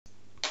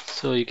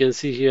So you can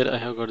see here I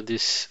have got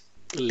this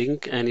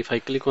link, and if I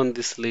click on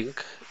this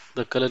link,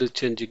 the color is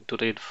changing to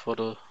red for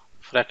a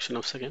fraction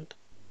of a second,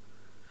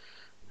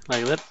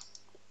 like that.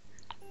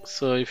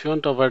 So if you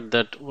want to avoid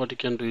that, what you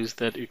can do is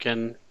that you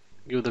can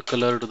give the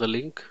color to the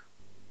link.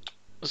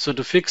 So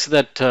to fix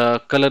that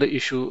color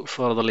issue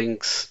for the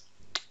links,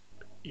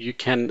 you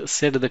can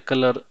set the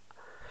color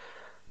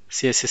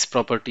CSS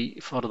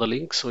property for the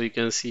link. So you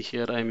can see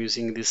here I'm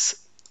using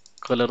this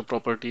color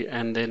property,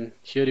 and then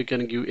here you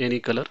can give any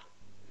color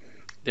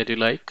that you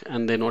like,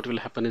 and then what will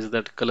happen is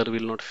that color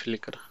will not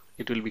flicker,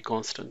 it will be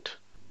constant.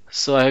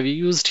 So I have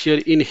used here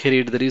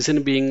inherit. The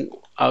reason being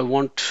I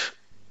want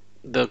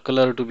the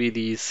color to be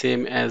the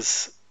same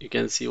as you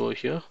can see over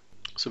here.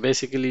 So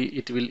basically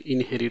it will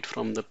inherit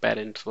from the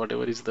parent. So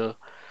whatever is the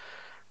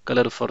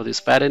color for this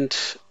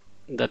parent,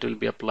 that will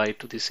be applied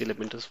to this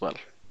element as well.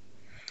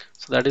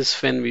 So that is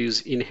when we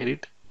use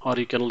inherit, or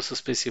you can also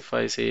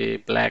specify say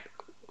black,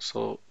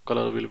 so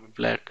color will be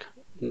black.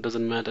 It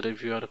doesn't matter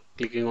if you are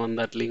clicking on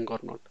that link or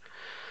not.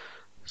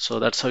 So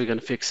that's how you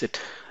can fix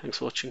it. Thanks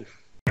for watching.